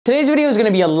Today's video is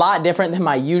gonna be a lot different than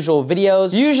my usual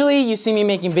videos. Usually you see me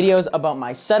making videos about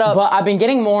my setup, but I've been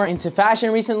getting more into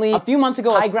fashion recently. A few months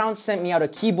ago, High Ground sent me out a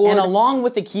keyboard, and along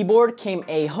with the keyboard came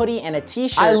a hoodie and a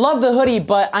t-shirt. I love the hoodie,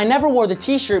 but I never wore the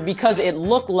t-shirt because it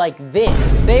looked like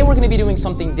this. Today we're gonna be doing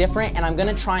something different, and I'm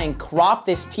gonna try and crop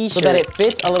this t-shirt so that it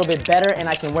fits a little bit better and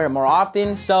I can wear it more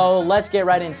often. So let's get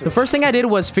right into it. The first thing I did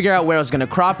was figure out where I was gonna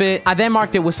crop it. I then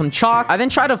marked it with some chalk. I then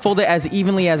tried to fold it as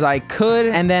evenly as I could,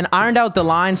 and then ironed out the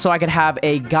line so I could have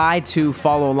a guide to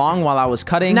follow along while I was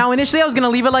cutting. Now, initially I was gonna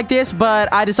leave it like this,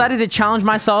 but I decided to challenge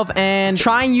myself and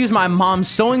try and use my mom's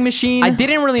sewing machine. I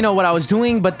didn't really know what I was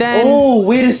doing, but then... Oh,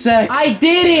 wait a sec. I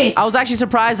did it! I was actually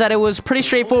surprised that it was pretty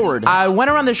straightforward. I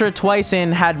went around the shirt twice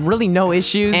and had really no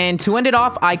issues. And to end it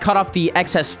off, I cut off the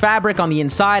excess fabric on the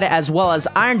inside as well as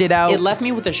ironed it out. It left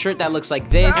me with a shirt that looks like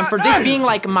this. And for this being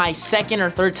like my second or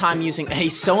third time using a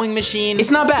sewing machine,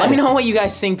 it's not bad. Let me know what you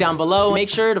guys think down below. Make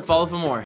sure to follow for more.